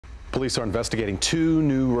Police are investigating two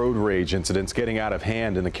new road rage incidents getting out of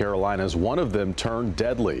hand in the Carolinas. One of them turned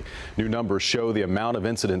deadly. New numbers show the amount of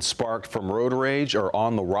incidents sparked from road rage are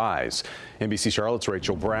on the rise. NBC Charlotte's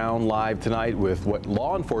Rachel Brown live tonight with what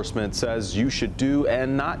law enforcement says you should do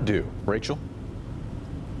and not do. Rachel?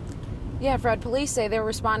 Yeah, Fred, police say they're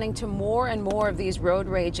responding to more and more of these road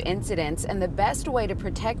rage incidents, and the best way to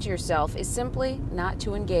protect yourself is simply not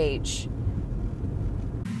to engage.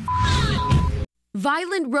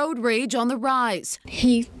 Violent road rage on the rise.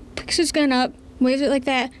 He picks his gun up, waves it like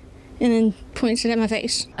that, and then points it at my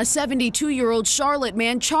face. A 72-year-old Charlotte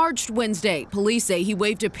man charged Wednesday. Police say he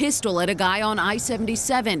waved a pistol at a guy on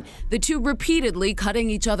I-77, the two repeatedly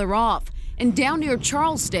cutting each other off. And down near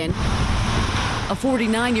Charleston, a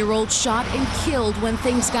 49-year-old shot and killed when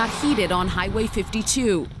things got heated on Highway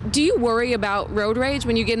 52. Do you worry about road rage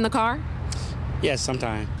when you get in the car? Yes,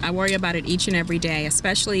 sometimes. I worry about it each and every day,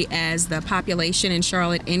 especially as the population in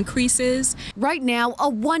Charlotte increases. Right now, a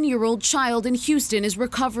 1-year-old child in Houston is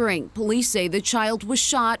recovering. Police say the child was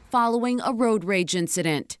shot following a road rage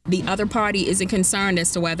incident. The other party isn't concerned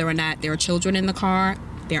as to whether or not there are children in the car.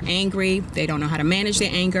 They're angry, they don't know how to manage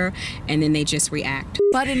their anger, and then they just react.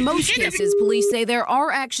 But in most cases, police say there are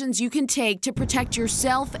actions you can take to protect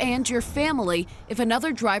yourself and your family if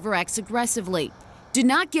another driver acts aggressively. Do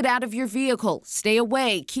not get out of your vehicle. Stay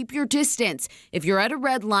away. Keep your distance. If you're at a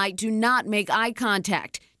red light, do not make eye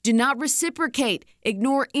contact. Do not reciprocate.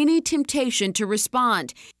 Ignore any temptation to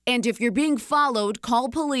respond. And if you're being followed, call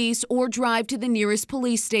police or drive to the nearest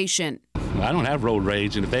police station. I don't have road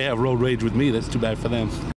rage, and if they have road rage with me, that's too bad for them.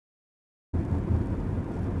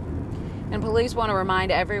 And police want to remind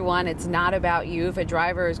everyone it's not about you. If a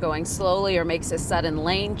driver is going slowly or makes a sudden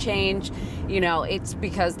lane change, it's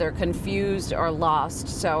because they're confused or lost.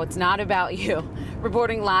 So it's not about you.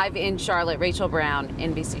 Reporting live in Charlotte, Rachel Brown,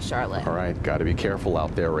 NBC Charlotte. All right, got to be careful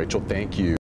out there, Rachel. Thank you.